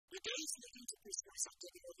days leading to Christmas are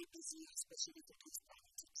generally busy, especially for those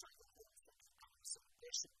planning to travel home for the family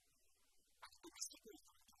celebration. At domestically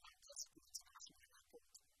and AZIKWE International Airport,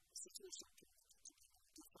 the situation continued to be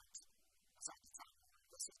different. As at the time of my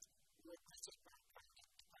visit, we were greeted by private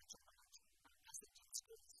departure lounge and passengers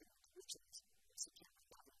going through the rituals of securing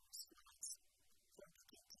government's flights. From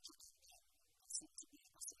booking digitally, there seemed to be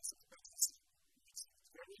a sense of urgency, which is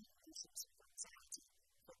very emotions of anxiety,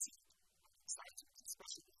 fatigue, and excitement,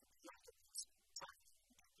 especially for the younger ones, time with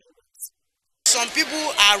their parents. Some people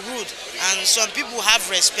are rude and some people have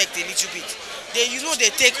respect a little bit. They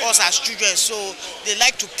take us as children, so they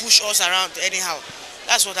like to push us around anyhow.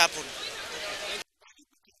 That's what happened.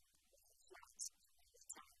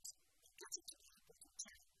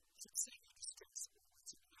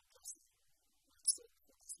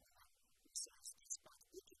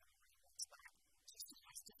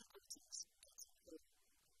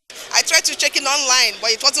 I tried to check in online,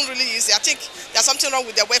 but it wasn't really easy. I think there's something wrong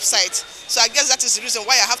with their website. So I guess that is the reason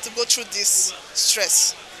why I have to go through this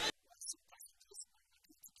stress.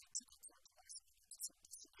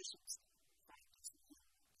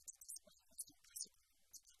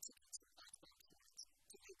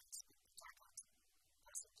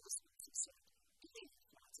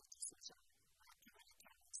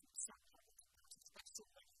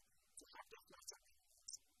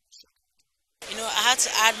 I had to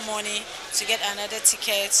add money to get another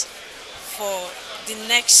ticket for the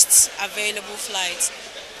next available flight.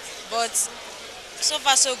 But so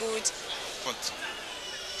far so good.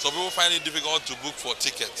 Some people find it difficult to book for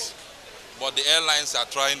tickets, but the airlines are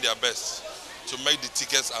trying their best to make the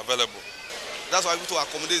tickets available. That's why we have to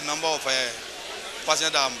accommodate the number of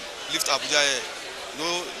passengers that lift Abuja.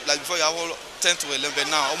 Like before you have 10 to 11, but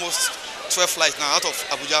now almost 12 flights now out of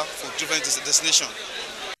Abuja for different destinations.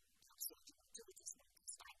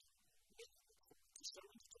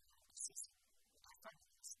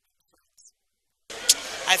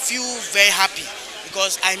 I feel very happy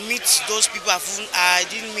because I meet those people I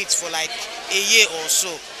didn't meet for like a year or so.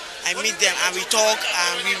 I meet them and we talk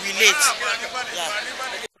and we relate.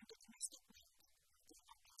 Yeah.